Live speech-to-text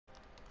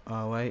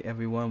Alright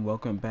everyone,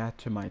 welcome back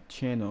to my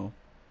channel.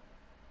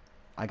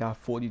 I got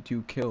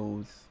 42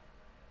 kills,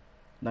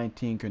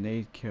 19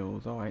 grenade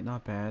kills. Alright,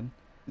 not bad.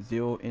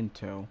 0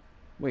 intel.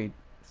 Wait,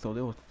 so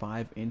there was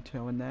 5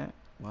 intel in that?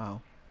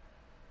 Wow.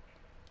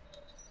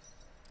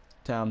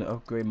 Time to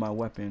upgrade my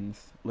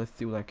weapons. Let's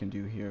see what I can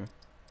do here.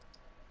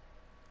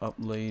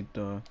 Upload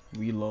the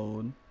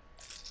reload.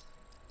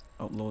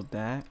 Upload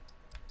that.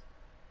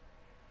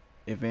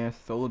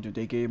 Advanced soldier,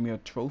 they gave me a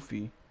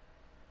trophy.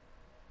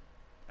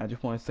 I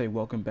just want to say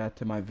welcome back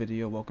to my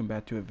video. Welcome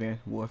back to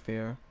Advanced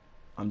Warfare.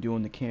 I'm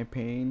doing the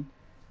campaign.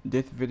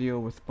 This video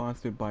was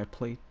sponsored by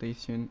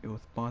PlayStation. It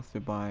was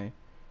sponsored by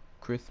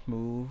Chris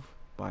Move,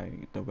 by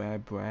the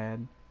Rad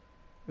Brad.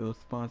 It was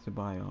sponsored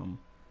by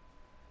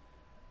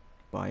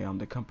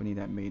the company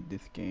that made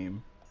this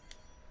game.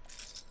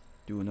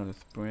 Do another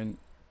sprint.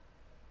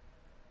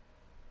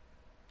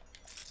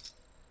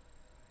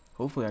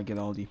 Hopefully I get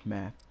all these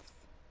maps.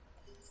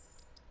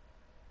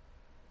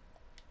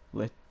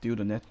 Let's do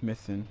the next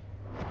mission.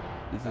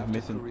 This is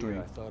mission 3.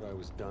 I thought I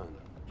was done,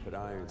 but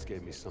Irons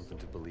gave me something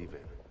to believe in.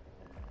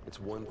 It's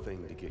one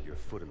thing to get your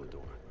foot in the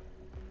door.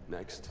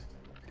 Next,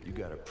 you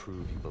gotta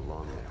prove you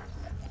belong there.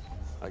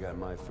 I got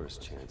my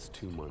first chance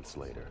 2 months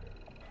later.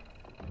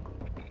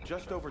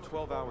 Just over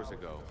 12 hours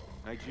ago,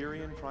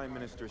 Nigerian Prime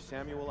Minister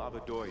Samuel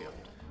Abadoya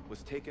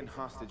was taken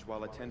hostage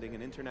while attending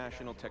an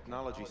international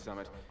technology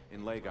summit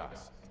in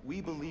Lagos. We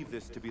believe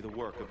this to be the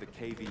work of the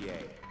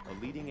KVA, a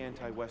leading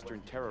anti-Western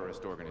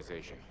terrorist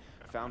organization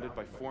founded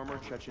by former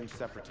Chechen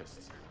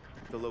separatists.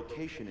 The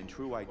location and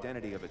true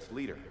identity of its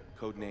leader,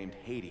 codenamed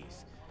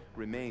Hades,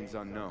 remains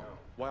unknown.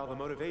 While the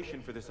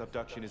motivation for this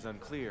abduction is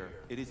unclear,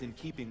 it is in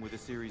keeping with a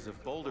series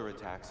of bolder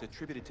attacks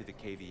attributed to the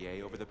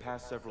KVA over the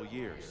past several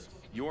years.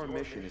 Your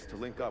mission is to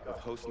link up with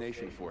host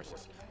nation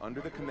forces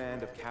under the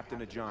command of Captain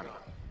Ajani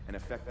and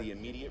effect the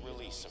immediate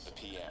release of the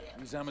PM.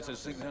 These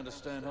amateurs think they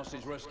understand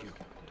hostage rescue.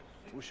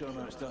 We'll show them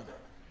how it's done.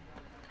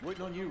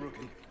 Waiting on you,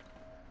 rookie.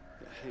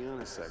 Yeah, hang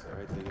on a sec,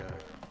 alright? They,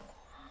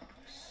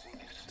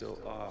 still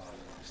off.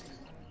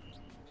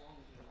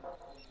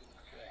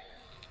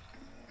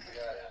 We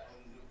got it.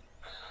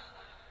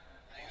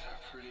 Things are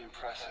pretty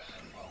impressive.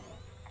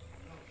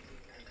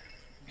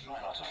 Try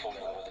not to fall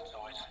in love with the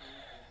toys.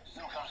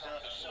 Still comes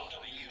down to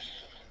soldier use.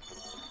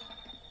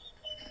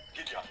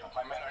 Gideon,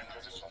 my men are in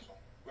position.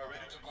 We're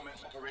ready to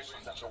commence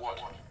operations at your word.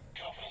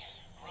 Copy.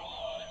 Roll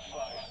hard and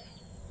fire.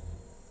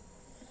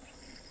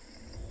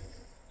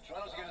 Try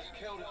not to get us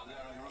killed out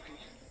there, rookie.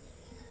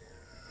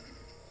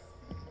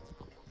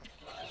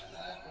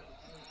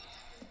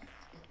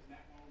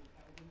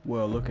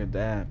 Well, look at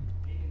that.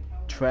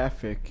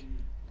 Traffic.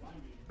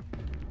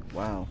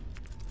 Wow.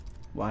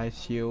 Wide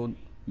shield,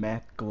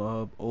 matte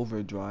glove,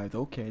 overdrive.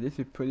 Okay, this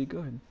is pretty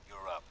good.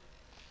 You're up.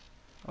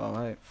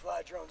 Alright.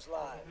 Fly drones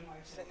live.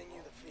 Sending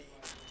you the feed.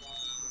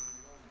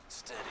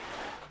 Steady.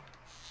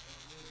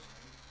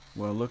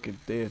 Well, look at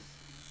this.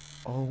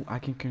 Oh, I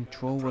can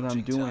control what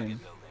I'm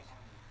doing.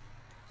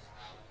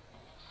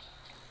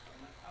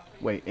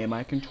 Wait, am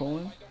I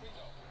controlling?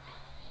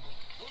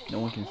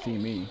 No one can see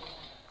me.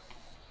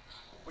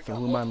 So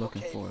who am I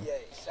looking for?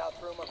 South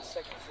room on the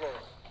 2nd floor.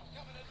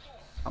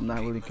 I'm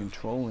not really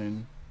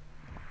controlling.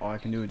 All I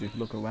can do is just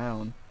look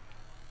around.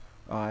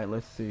 Alright,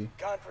 let's see.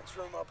 Conference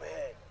room up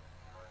ahead.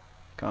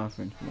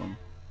 Conference room.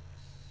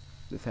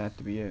 This has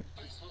to be it.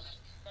 Is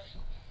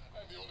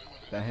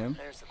that him?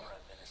 There's the Prime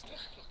Minister.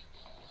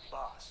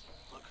 Boss,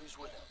 look who's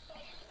with him.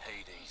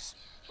 Hades.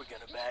 We're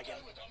gonna bag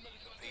him.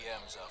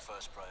 PM's our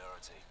first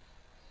priority.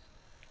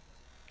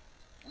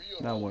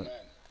 Now what?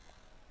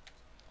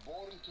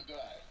 Born to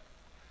die.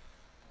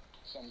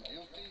 Some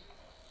guilty,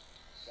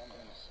 some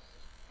innocent.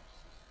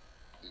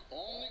 The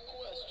only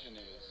question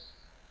is,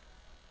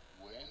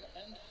 when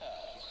and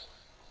how?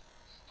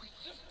 We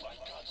live by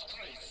God's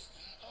grace.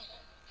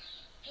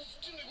 And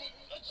still it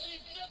will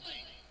achieve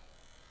nothing.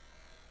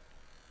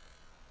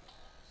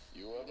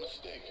 You are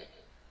mistaken.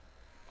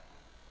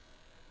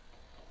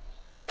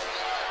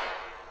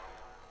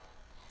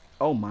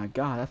 Oh my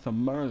god, that's a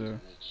murder.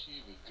 You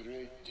achieve a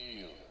great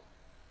deal.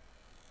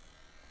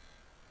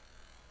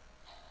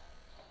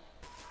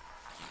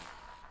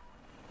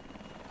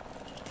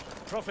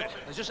 Prophet,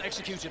 they just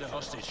executed a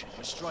hostage.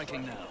 We're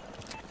striking now.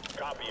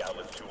 Copy,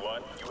 Atlas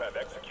 2-1. You have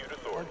execute Our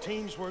authority.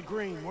 teams were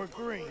green, we're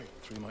green.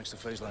 3 mics to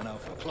phase line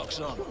Alpha. Clock's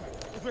on.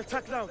 If we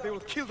attack now, they will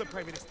kill the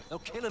Prime Minister. They'll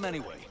kill him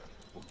anyway.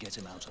 We'll get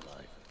him out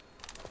alive.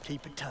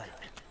 Keep it tight.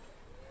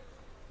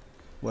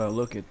 Well,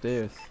 look at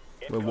this.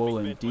 We're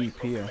rolling deep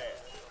here.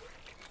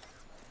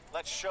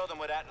 Let's show them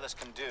what Atlas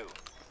can do.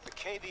 The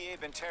KVA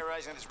have been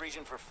terrorizing this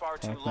region for far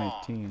too Pack long.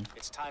 19.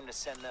 It's time to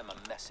send them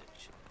a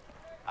message.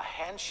 A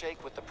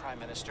handshake with the Prime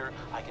Minister,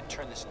 I can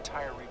turn this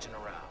entire region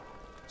around.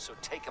 So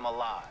take him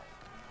alive.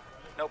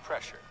 No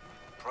pressure.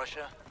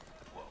 Pressure?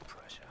 Well,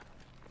 pressure.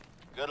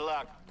 Good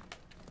luck.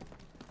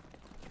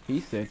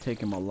 He said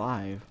take him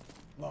alive.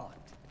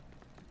 Locked.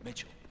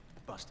 Mitchell,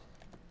 busted.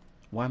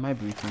 Why am I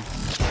breathing?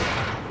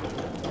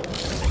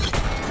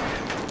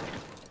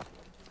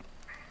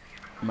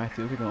 Am I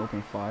seriously gonna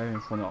open fire in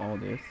front of all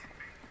this?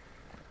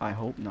 I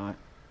hope not.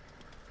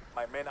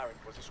 My men are in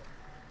position.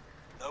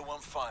 No one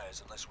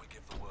fires unless we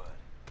give the word.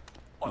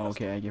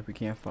 Okay, I guess we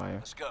can't fire.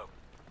 Let's go.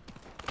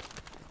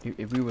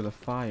 If we would have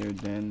fired,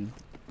 then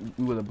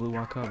we would have blew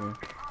our cover.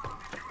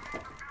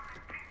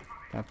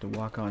 Have to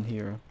walk on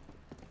here,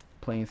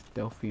 playing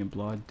stealthy in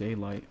broad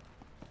daylight.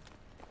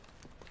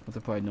 What's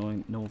the point? No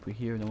one over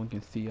here. No one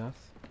can see us.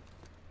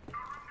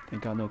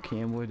 Ain't got no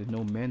camera. There's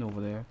no men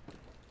over there.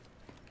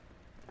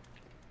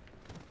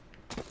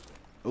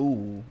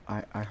 Ooh,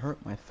 I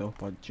hurt myself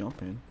by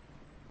jumping.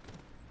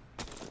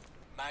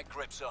 Mag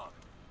grips on.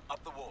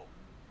 Up the wall.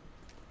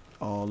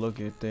 Oh, look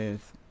at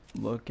this.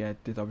 Look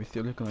at this. Are we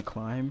still gonna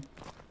climb?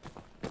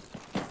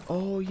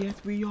 Oh, yes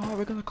we are.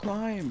 We're gonna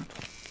climb.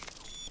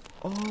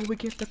 Oh, we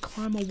get to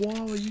climb a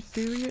wall. Are you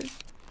serious?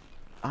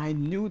 I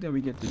knew that we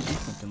get to do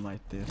something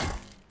like this.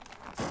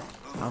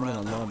 I'm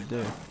gonna love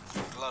this.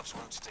 Gloves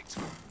won't stick to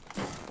them.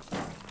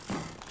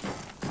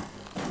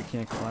 We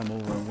can't climb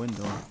over a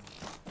window.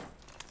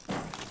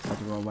 Have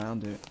to go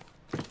around it.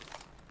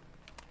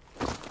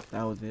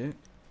 That was it.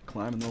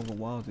 Climbing over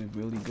walls is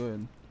really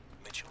good.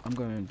 Mitchell, I'm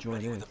gonna enjoy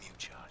ready this. with a mute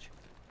charge.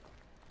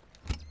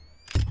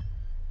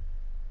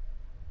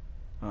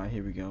 Alright,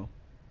 here we go.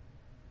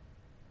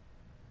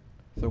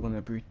 So we're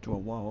gonna breach through a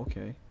wall,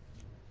 okay.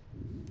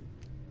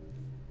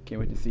 Can't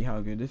wait to see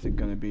how good this is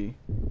gonna be.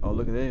 Oh,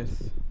 look at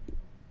this.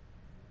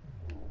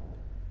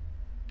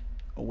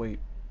 Oh, wait.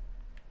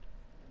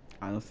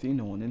 I don't see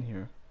no one in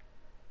here.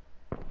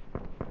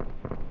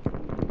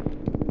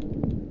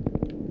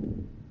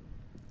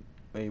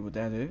 Wait, was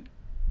that it?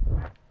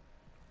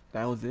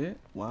 That was it?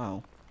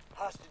 Wow.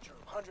 Hostage room,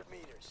 100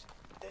 meters.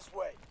 This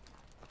way.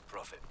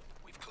 Prophet,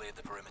 we've cleared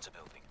the perimeter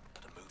building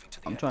and are moving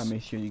to the I'm trying to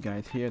make sure you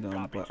guys hear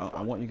them, but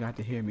I want you guys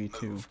to hear me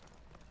too.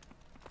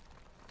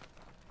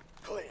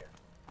 Clear.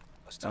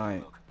 Let's take a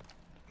look.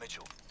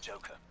 Mitchell,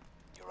 Joker,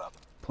 you're up.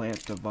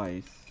 Plant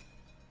device.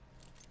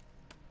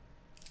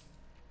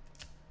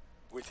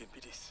 Within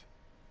PDs.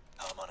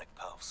 Harmonic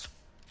pulse.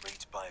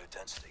 Reads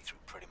biodensity through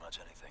pretty much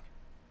anything.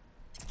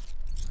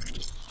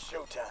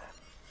 Showtime.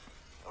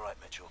 Alright,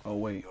 Mitchell. Oh,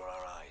 wait. You're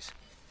our eyes.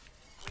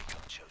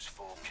 Recon shows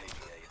 4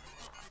 kVA.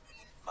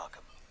 Mark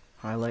 'em.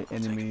 Highlight We'll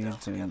take 'em enemies down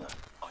and... together.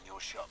 On your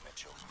shot,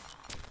 Mitchell.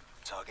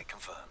 Target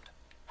confirmed.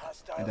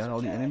 Is that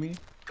all the enemy?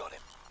 Got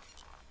him.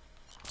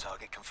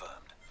 Target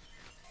confirmed.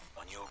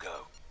 On your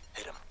go.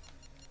 Hit him.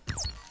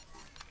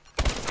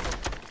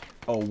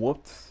 Oh,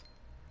 whoops.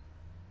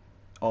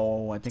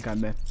 Oh, I think I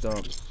messed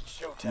up.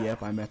 Showtime.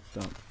 Yep, I messed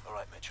up.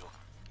 Alright, Mitchell.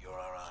 You're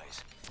our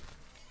eyes.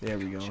 There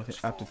we go.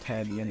 I have to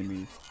tag the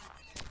enemies.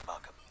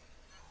 Mark 'em.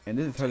 And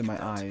this is hurting my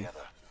Take 'em down eyes.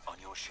 together. On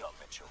your shot,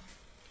 Mitchell.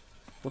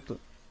 What the?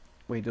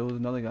 Wait, there was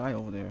another guy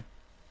over there.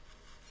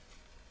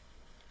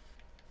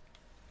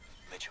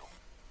 Mitchell,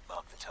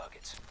 mark the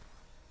targets.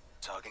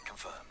 Target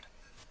confirmed.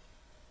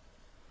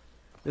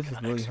 This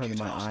is really hurting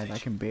my eyes. I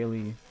can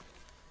barely...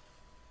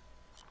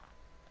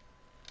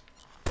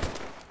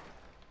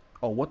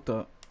 Oh, what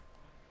the?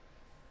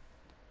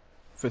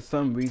 For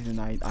some reason,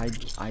 I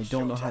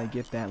don't know how to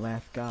get that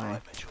last guy.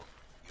 Alright, Mitchell.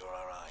 You're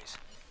our eyes.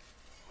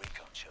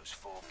 Recon shows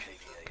 4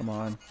 kVA. Come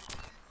on.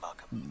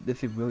 Mark 'em.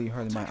 This is really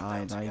hurting my Take 'em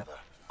down eyes. together.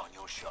 On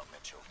your shot,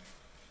 Mitchell.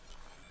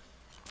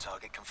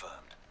 Target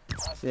confirmed.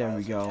 There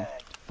we go.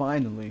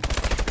 Finally.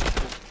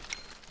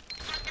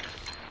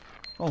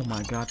 Oh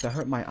my god, that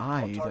hurt my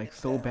eyes like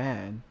so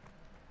bad.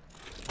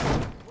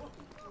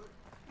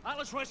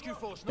 Atlas Rescue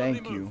Force,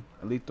 Thank you.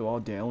 At least they're all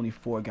dead. Only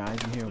 4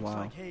 guys in here.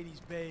 Wow. Like Hades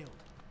bailed.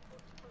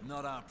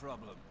 Not our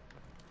problem.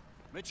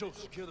 Mitchell,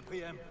 secure the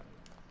PM.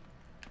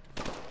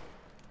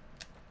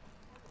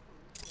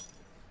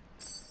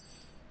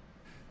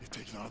 They've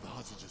taken out the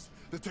hostages,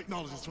 the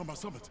technologists from our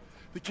summit.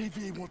 The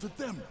KVA wanted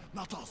them,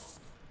 not us.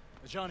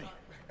 Johnny.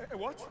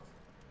 What?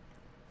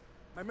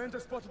 My men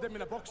just spotted them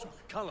in a box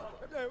truck. Color.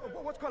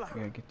 What color? I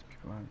gotta get the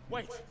people out.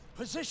 Wait.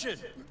 Position.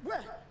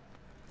 Where?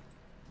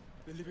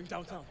 They're leaving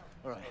downtown.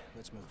 All right,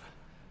 let's move.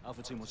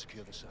 Alpha team will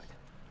secure the site.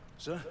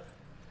 Sir,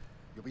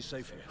 you'll be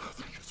safe here.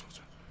 Thank you,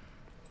 soldier.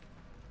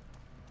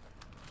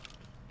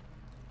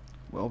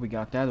 Well, we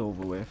got that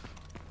over with.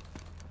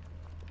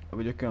 Are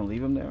we just gonna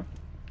leave him there?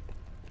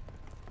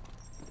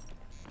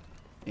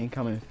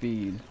 Incoming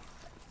feed.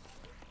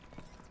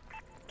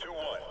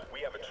 2-1,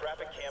 we have a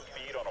traffic cam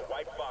feed on a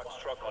white box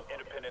truck on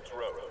Independence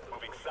Road,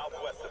 moving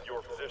southwest of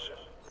your position.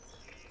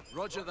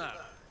 Roger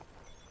that.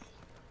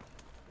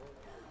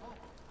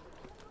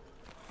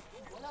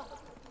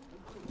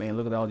 Man,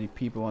 look at all these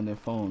people on their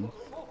phones.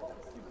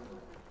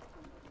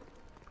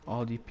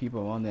 All these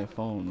people on their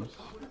phones.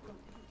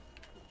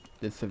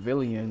 The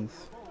civilians,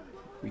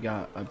 we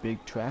got a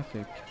big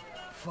traffic.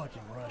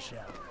 Fucking rush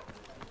out.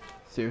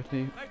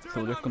 Seriously?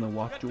 So we're just gonna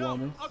walk through all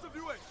this? Man,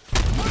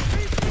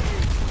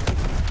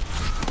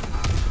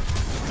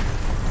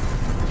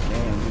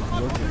 just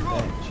look at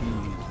that,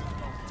 jeez.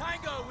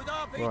 Tango with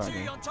RPG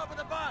Right. on top of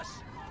the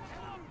bus.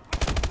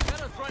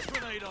 Get a threat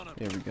grenade on him.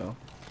 There we go.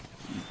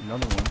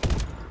 Another one.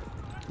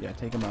 Yeah,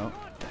 take him out.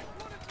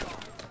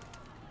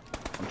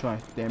 I'm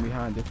trying to stand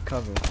behind this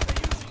cover.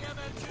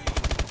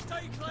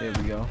 There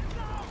we go.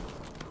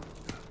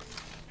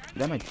 Is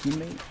that my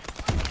teammate?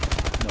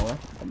 No,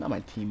 that's not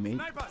my teammate.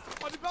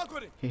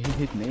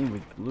 His name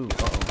was Blue.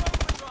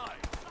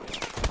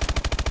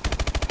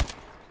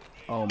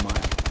 Oh my.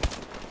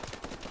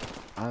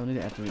 I don't need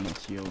to activate my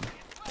shield.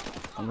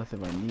 Unless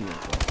if I need it,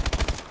 but.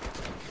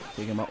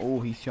 Taking my. Oh,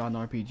 he shot an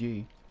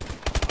RPG.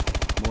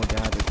 More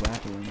guys are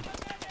grappling.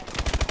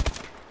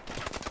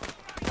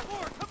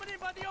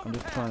 I'm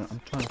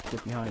trying to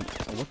get behind.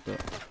 Oh, what the?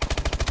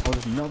 Oh,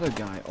 there's another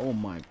guy. Oh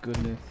my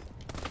goodness.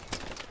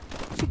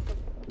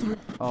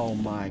 Oh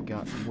my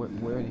god.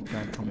 Where are these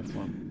guys coming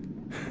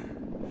from?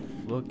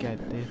 Look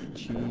at this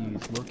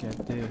cheese. Look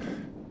at this.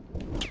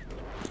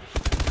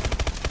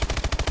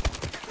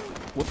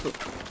 What the?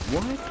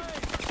 What?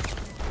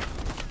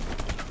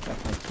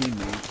 That's my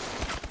teammate.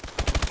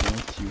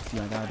 Once you see,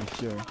 I gotta be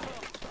sure.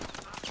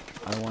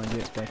 I don't want to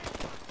get that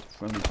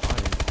friendly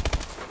fire.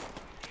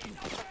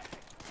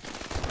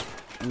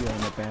 We are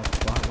in a bad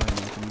spot right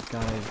now.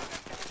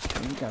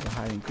 These guys are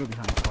hiding good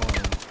behind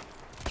cars.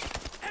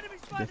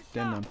 They're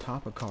standing on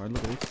top of cars.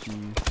 Look at this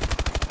cheese.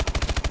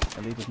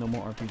 At least there's no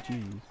more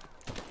RPGs. Is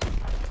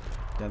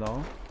that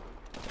all?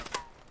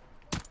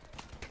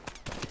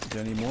 Is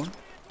there any more?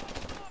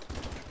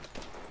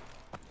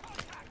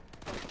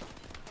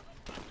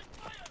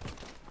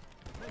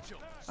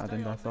 I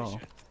think that's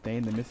all. Stay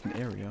in the missing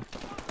area.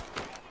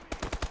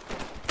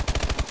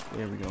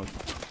 There we go.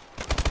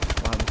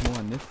 Wow, there's more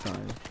on this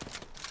side.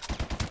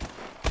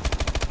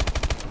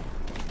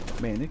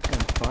 Man, this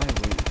gun's fire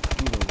rate is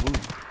through the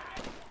roof.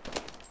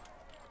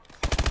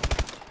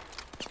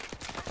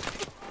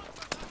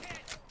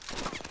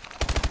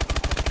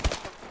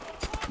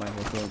 Might as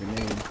well throw a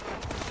grenade.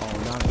 Oh,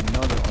 not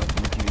another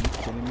RPG. Are you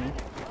kidding me?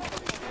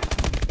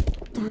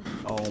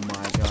 Oh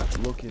my god,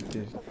 look at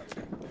this.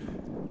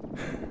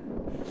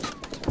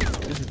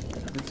 This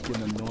is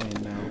getting annoying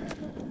now.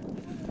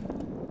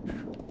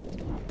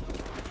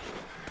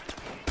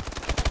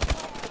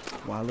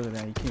 Wow, look at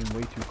that. He came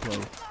way too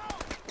close.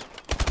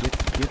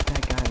 Get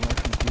that guy an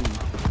RPG.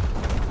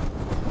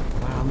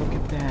 Wow, look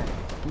at that.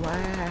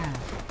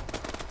 Blast!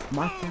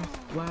 My first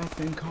blast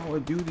in Call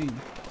of Duty.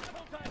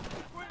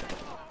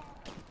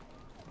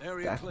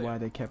 That's why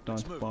they kept on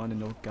spawning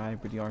those guys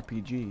with the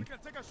RPG.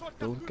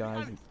 Those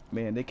guys,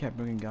 man, they kept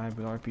bringing guys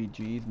with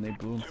RPGs and they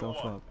blew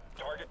themselves up.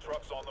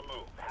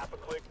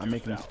 I'm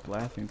making this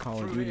blast in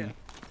Call of Duty.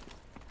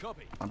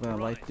 I'm gonna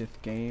like this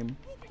game.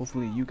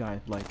 Hopefully you guys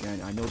like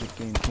it. I know this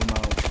game came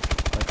out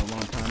like a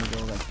long time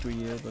ago, like 3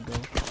 years ago.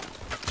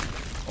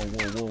 Oh,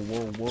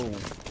 whoa.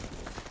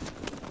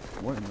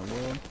 What in the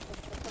world?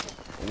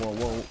 Whoa.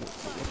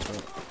 What's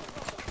up?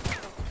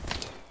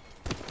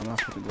 I'm not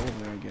supposed to go over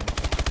there again.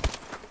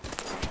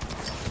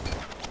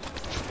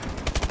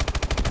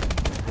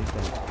 Take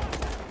that.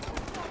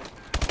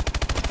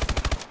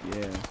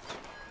 Yeah.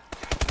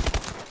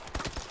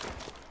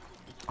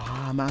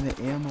 Ah, I'm out of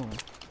ammo.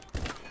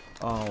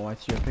 Oh, I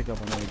should pick up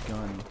another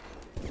gun.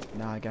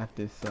 Now I got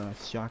this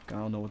shotgun.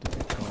 I don't know what this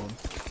is called.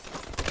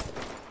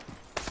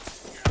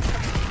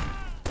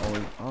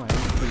 Oh, alright,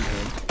 that's pretty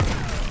good.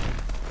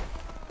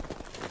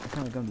 What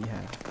kind of gun do you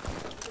have?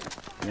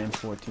 An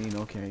M14,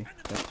 okay.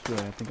 That's good.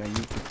 I think I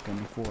used this gun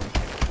before.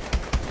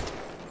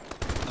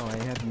 Oh,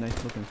 it has a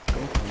nice looking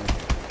scope on it.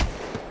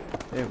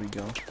 There we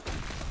go.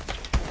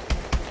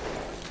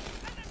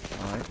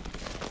 Alright.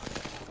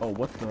 Oh,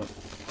 what in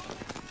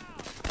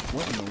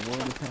the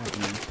world is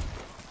happening?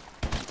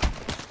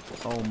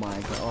 Oh my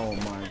god, oh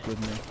my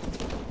goodness.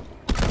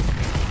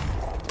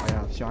 I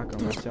got a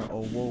shotgun,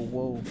 oh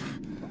whoa.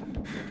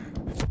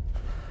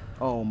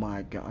 Oh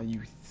my god, are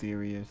you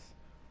serious?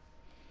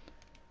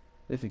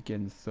 This is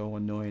getting so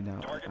annoying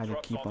now. I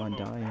just keep on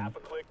dying.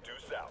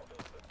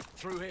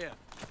 Through here.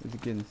 This is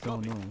getting so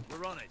annoying.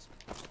 We're on it.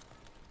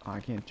 Oh,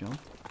 I can't jump.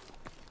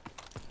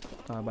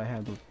 Thought I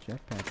had those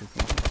jetpacks or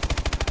something.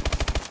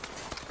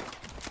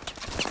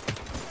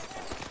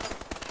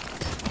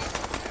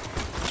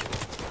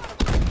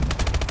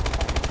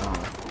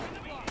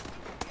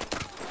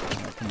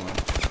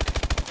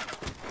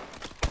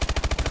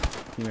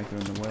 Teammates are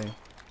in the way.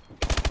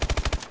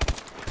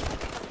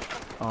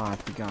 Oh, I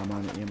forgot I'm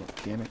on the ammo.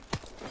 Damn it.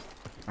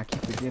 I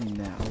keep forgetting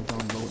that. I was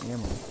on low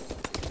ammo.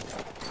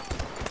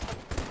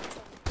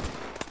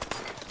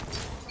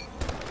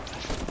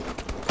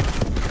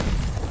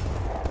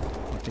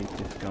 I'll take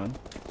this gun.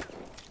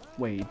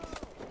 Wait.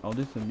 Oh,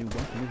 this is a new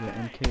weapon. This is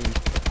an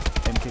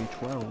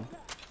MK12.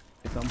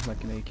 It's almost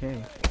like an AK.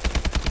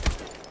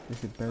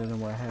 This is better than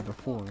what I had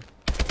before.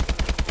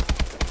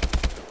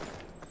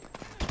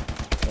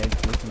 Head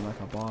glitching like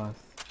a boss.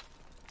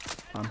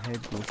 I'm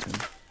head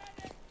glitching.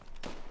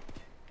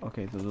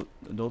 Okay, so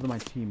those are my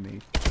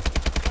teammates.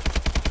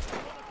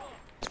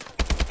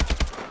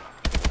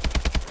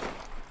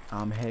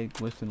 I'm head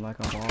glitching like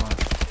a boss.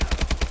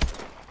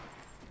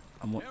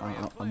 I'm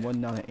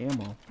running out of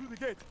ammo. Through the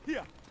gate.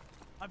 Here.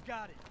 I've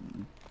got it.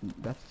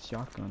 That's a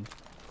shotgun.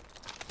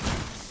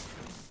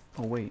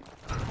 Oh wait.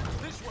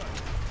 This way.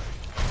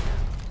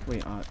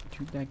 Wait,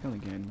 shoot that gun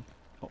again.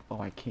 Oh,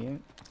 I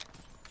can't?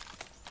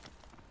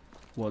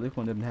 Well, this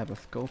one didn't have a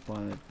scope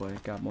on it, but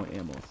it got more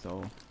ammo,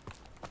 so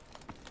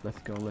Let's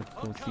go. Let's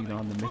proceed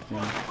on the mission.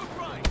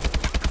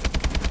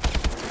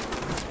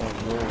 Oh,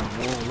 whoa,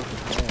 whoa, look at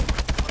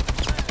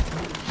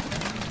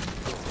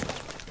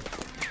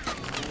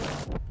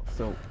that.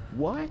 So,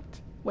 what?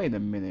 Wait a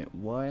minute,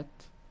 what?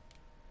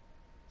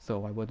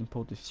 So I wasn't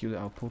supposed to shoot it,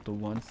 I was supposed to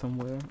run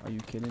somewhere? Are you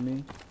kidding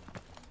me?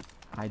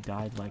 I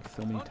died like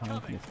so many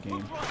times in this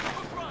game.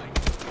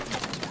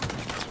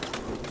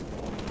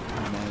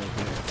 I'm out of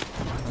here.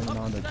 I'm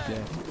on the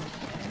jet.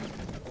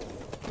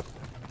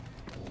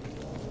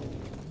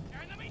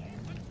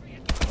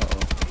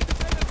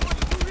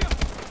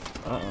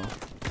 Uh-oh.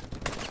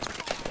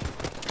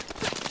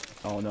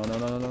 Oh, no, no,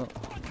 no, no, no.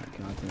 Oh my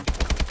god, I'm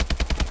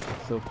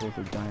so close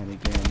to dying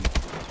again.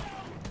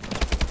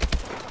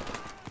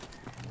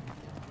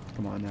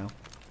 Come on now.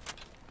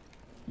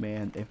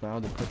 Man, if I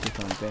were to put this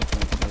on best, I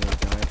would have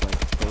died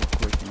like so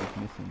quick and was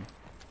missing.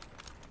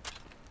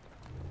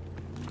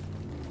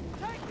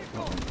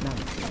 Oh, not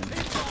again.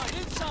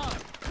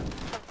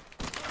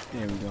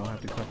 There we go, I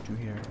have to cut through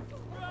here.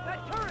 That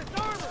turret's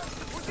armored!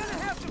 We're gonna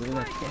have to Where did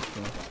that truck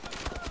go?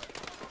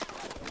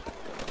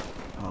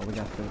 Oh, we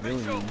got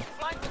civilians.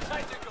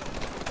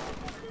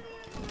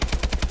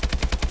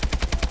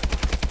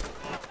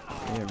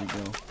 There we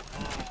go.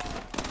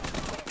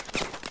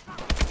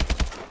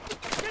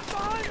 Get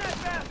behind that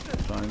bastard!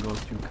 Trying to go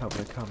through cover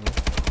to cover.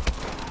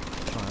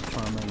 Trying to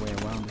find my way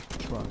around this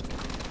truck.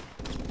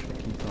 It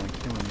keeps on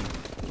killing me.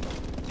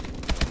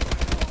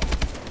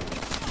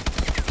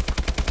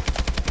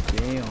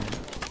 Damn.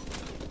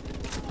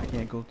 I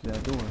can't go through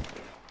that door.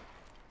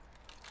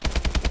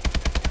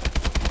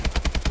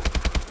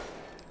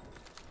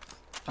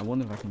 I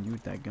wonder if I can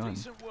use that gun.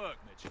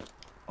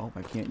 Oh,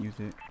 I can't use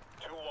it.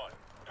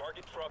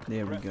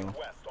 There we go.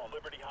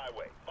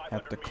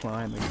 Have to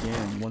climb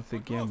again. Once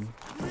again,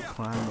 we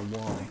climb the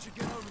wall.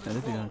 Now this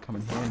is gonna come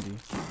in handy.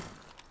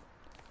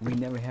 We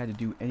never had to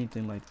do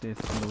anything like this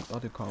in those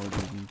other Call of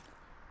Duty,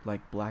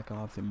 like Black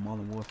Ops and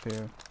Modern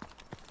Warfare.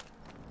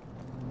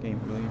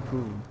 Game really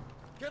improved.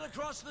 Get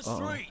across the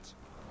street.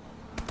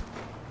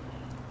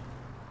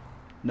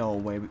 No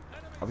way.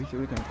 Are we sure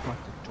we're gonna cross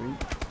the street?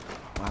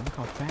 Wow, look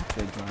how fast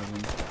they're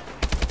driving.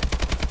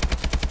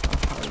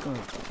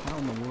 How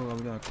in the world are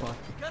we gonna cross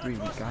the street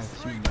with guys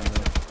shooting at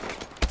us?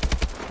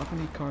 How come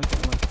these cars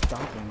don't like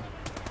stopping?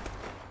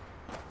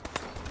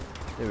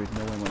 There is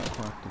no way I'm gonna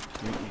cross the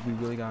street. We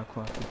really gotta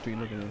cross the street.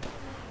 Look at this.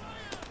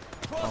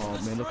 Oh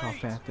man, look how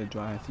fast they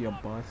drive. I see a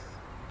bus.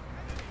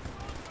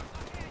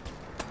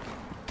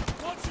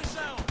 Watch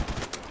yourself.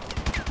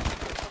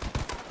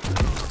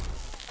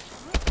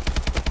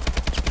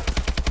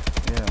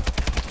 Yeah.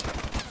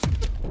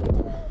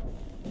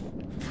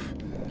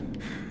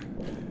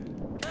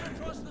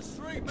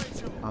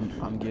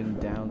 I'm getting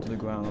down to the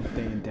ground. I'm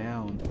staying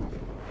down.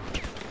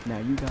 Now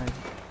you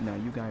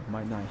guys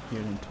might not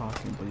hear them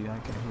talking, but you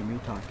guys can hear me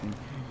talking.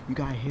 You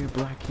guys hear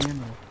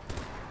BlackHammer.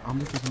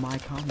 This is my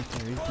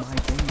commentary. It's my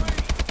game,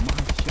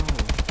 my show.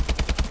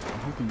 I'm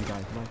hoping you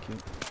guys like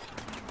it.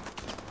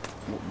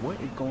 What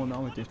is going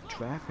on with this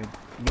traffic?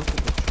 Look at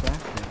the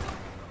traffic.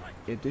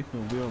 If this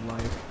in real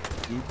life,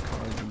 these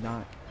cars are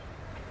not.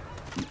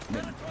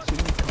 Shouldn't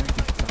these cars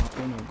be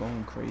stopping or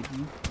going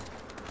crazy?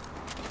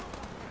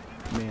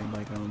 Man,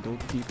 like those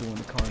people in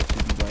the car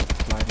should be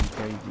like driving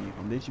crazy.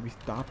 They should be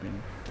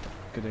stopping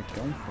because they're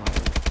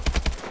gunfire.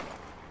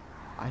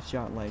 I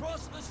shot like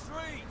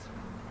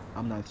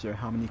I'm not sure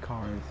how many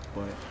cars,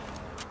 but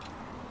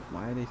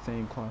why are they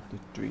saying cross the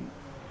street?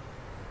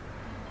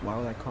 Why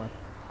would I cross?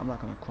 I'm not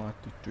gonna cross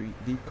the street.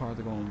 These cars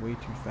are going way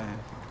too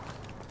fast.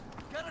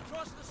 Get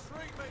across the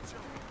street,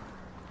 Mitchell.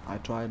 I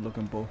tried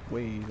looking both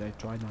ways. I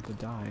tried not to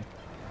die.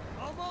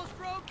 Almost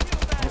broke you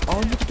that. Oh,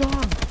 look at the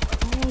dog!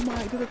 Oh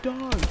my, there's a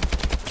dog!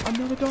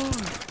 Another dog!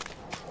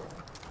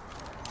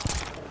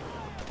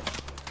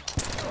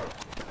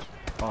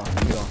 Oh,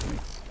 get off me.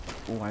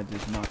 Oh, I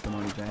just knocked him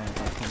on his ass.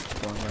 I punched the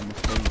dog right in the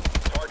face.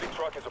 Target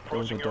truck is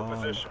approaching your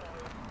position.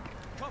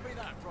 Copy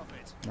that,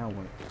 Prophet. Now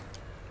what?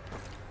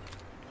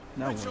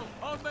 Now Mitchell,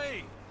 what? on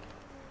me!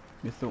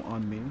 Missile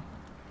on me?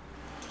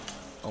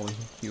 Oh,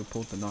 he was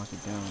supposed to knock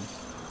it down.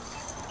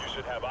 You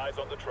should have eyes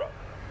on the truck.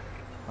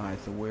 Alright,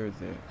 so where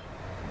is it?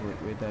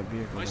 Where's that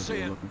vehicle that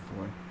we're looking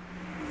for?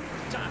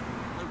 Damn,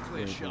 no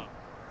clear shot.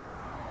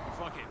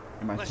 Fuck it.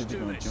 Am I Let's simply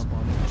do gonna this. jump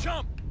on it?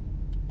 Jump!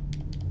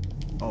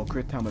 Oh,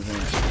 quick time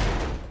event.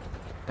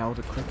 That was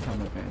a quick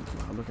time event.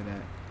 Wow, look at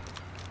that.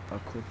 A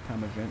quick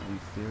time event, are you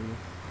serious?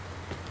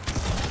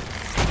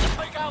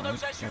 Take out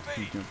those Got to keep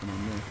SUVs! jumping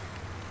on this.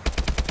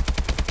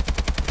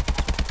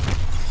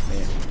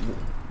 Man,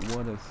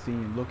 what a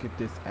scene. Look at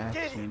this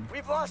action.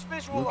 We've lost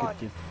visual Look on at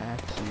this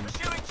action.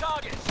 Pursuing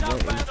target, What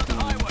southbound a on the scene.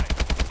 highway.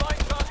 Find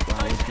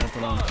Guys transportation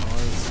jumping on close.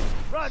 cars,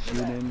 Roger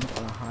shooting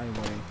on a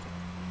highway.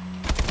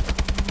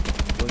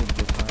 What is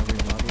this, highway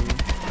robbery?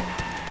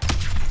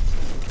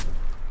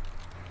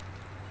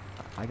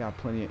 I got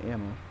plenty of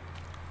ammo.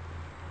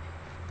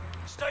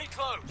 Stay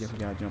close. Guess we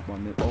gotta jump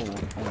on this. Oh, I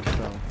almost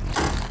fell.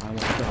 I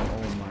almost fell.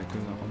 Oh my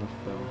goodness, I almost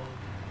fell.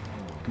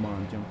 Come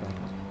on, jump back.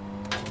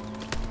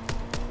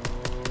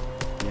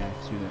 Yeah,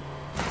 shoot it.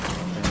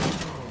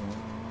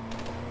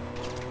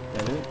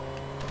 that it?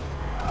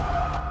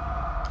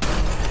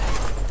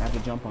 I have to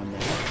jump on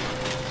that.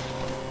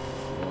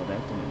 Well,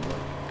 that didn't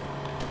work.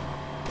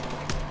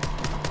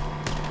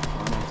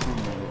 I'm not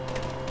shooting at it.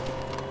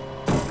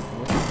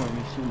 What's the point of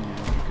me shooting at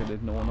it? Because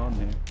there's no one on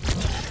there.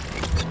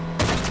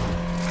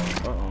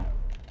 Uh-oh.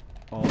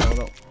 Oh,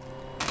 no.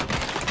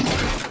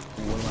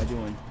 What am I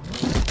doing?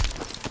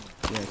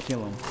 Yeah,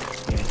 kill him.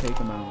 Yeah, take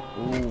him out.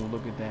 Ooh,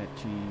 look at that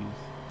cheese.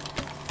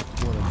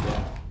 What a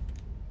death.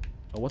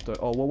 Oh, what the?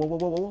 Oh,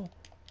 whoa.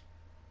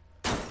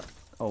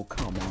 Oh,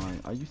 come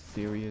on. Are you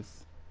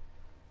serious?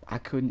 I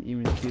couldn't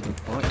even see the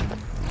button.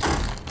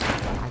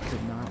 I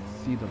could not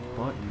see the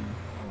button.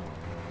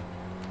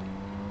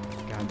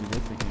 Gotta do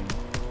this again.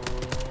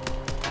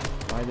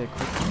 Why are there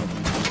quick time events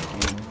in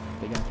this game?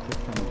 They got quick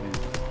time events.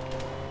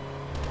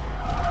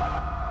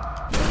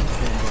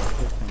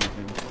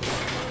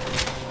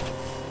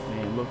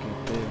 Man, look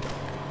at this.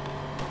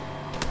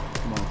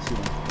 Come on, shoot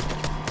him.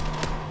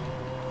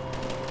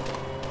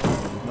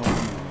 There's no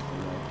one there.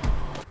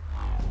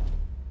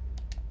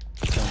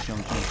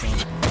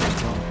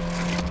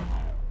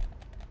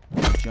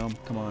 Jump,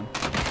 come on.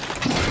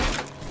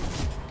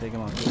 Take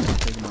him out,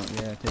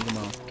 yeah, take him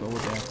out. Go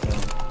with that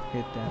cell.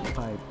 Hit that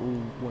pipe.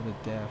 Ooh, what a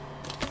death.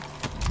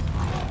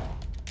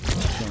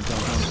 Jump.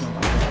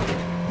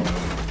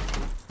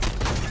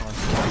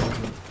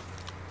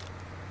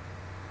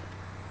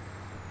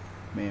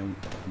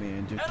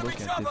 Man, just look at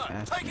this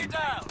ass. Take it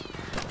down!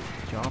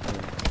 Chopper.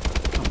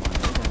 Come on,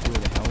 they're gonna do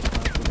it a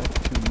helicopter. That's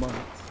too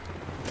much.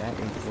 That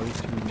is way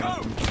too much.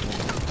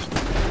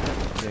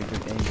 Yeah,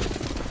 good angle.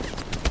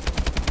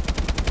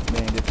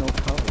 Man, there's no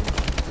cover.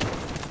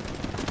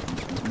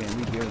 Man,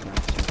 we really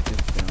gotta shoot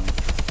this down.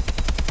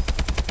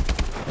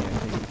 Yeah,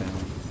 take it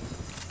down.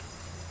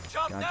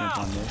 Gotta jump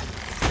on this.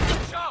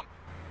 Jump!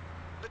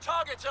 The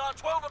target's on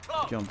 12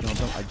 o'clock! Jump.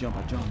 I jump.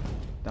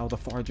 That was a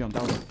far jump.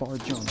 Hold on!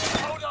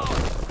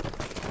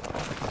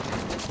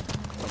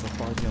 That was a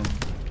far jump.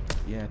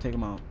 Yeah, take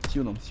him out.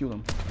 Shoot him.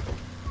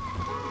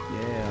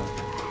 Yeah.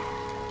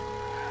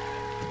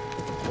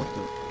 What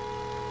the?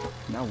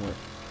 Now what?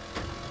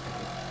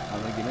 How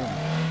do I get in?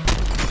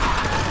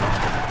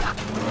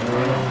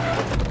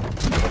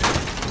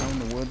 How in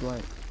the wood,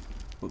 like?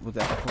 Was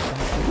that supposed to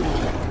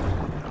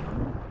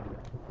happen?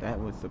 That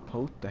was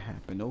supposed to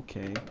happen.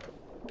 Okay,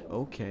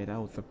 that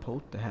was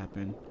supposed to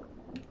happen.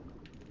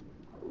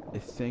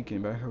 It's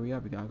sinking. Better hurry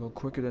up. We gotta go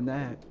quicker than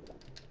that.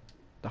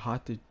 The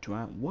hostage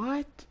drowned.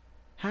 What?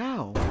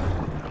 How?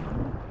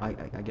 I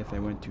guess I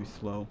went too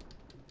slow.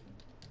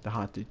 The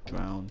hostage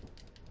drowned.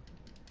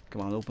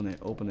 Come on, open it.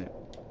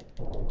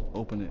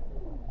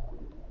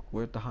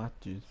 Where's the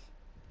hostages?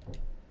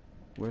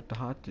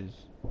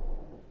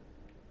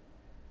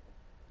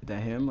 Is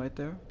that him right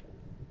there?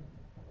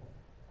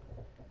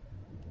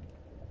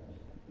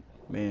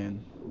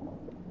 Man.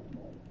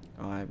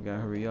 Alright, we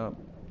gotta hurry up.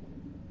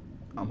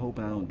 I'm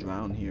hoping I don't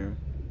drown here.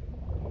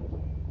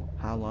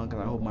 How long can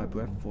I hold my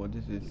breath for?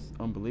 This is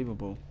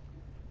unbelievable.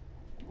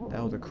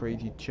 That was a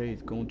crazy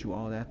chase, going through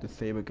all that to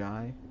save a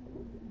guy.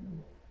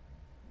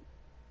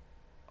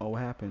 Oh,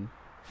 what happened?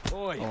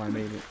 Oi, oh, I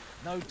made it.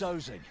 No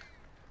dozing.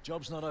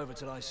 Job's not over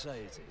till I say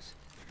it is.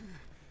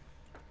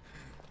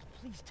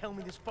 Please tell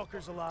me this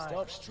fucker's alive.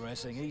 Stop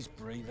stressing, he's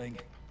breathing.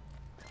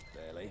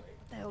 Barely.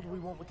 What the hell do we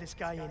want with this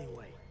guy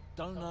anyway?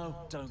 Don't know,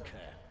 don't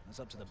care. That's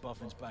up to the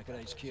boffins back at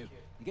HQ. You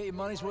get your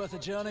money's worth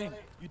of journey?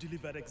 You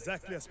delivered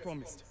exactly as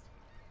promised.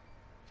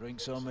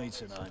 Drinks on me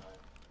tonight.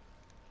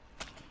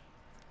 Yeah.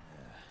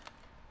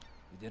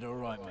 You did all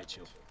right,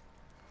 Mitchell.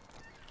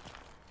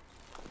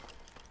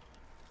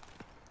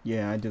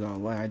 Yeah, I did all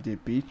right. I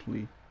did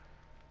beastly.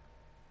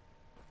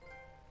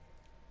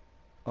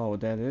 Oh,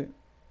 is that it?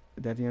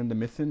 Is that the end of the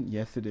mission?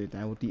 Yes, it is.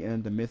 That was the end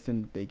of the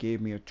mission. They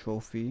gave me a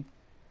trophy.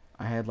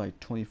 I had like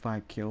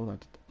 25 kills.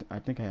 I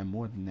think I had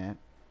more than that.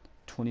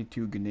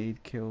 22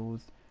 grenade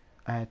kills.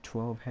 I had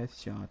 12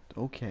 headshots.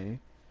 Okay.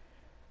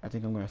 I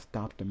think I'm gonna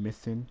stop the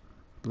mission.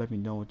 Let me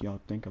know what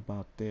y'all think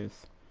about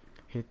this.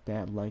 Hit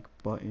that like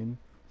button.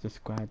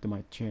 Subscribe to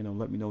my channel.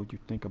 Let me know what you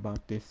think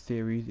about this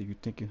series. If you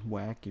think it's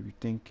whack, if you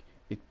think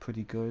it's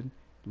pretty good,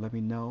 let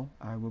me know.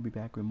 I will be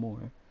back with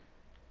more.